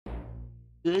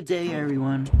Good day,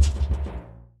 everyone.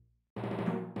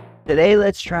 Today,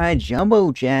 let's try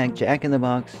Jumbo Jack in the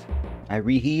Box. I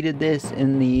reheated this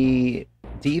in the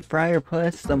deep fryer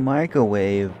plus the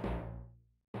microwave.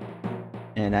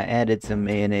 And I added some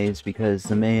mayonnaise because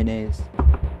the mayonnaise,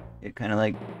 it kind of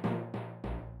like,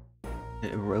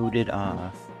 it eroded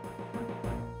off.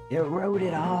 It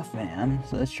eroded off, man.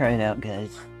 So let's try it out,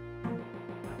 guys.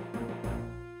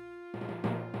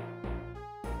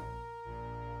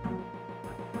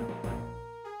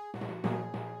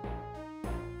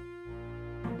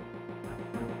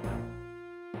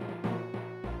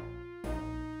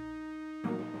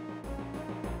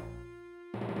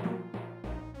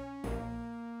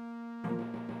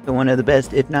 So one of the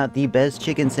best, if not the best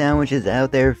chicken sandwiches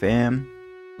out there, fam.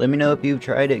 Let me know if you've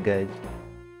tried it, guys.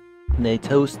 They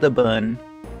toast the bun.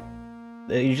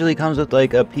 It usually comes with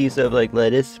like a piece of like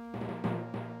lettuce.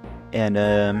 And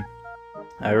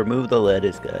I removed the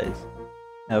lettuce, guys.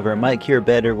 However, it might cure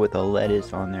better with the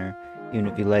lettuce on there, even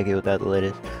if you like it without the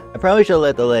lettuce. I probably should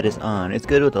let the lettuce on. It's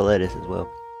good with the lettuce as well.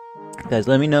 Guys,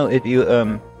 let me know if you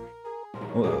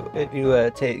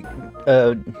take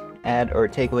add or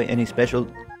take away any special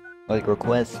like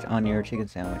requests on your chicken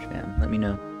sandwich, fam. Let me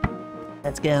know.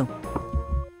 Let's go.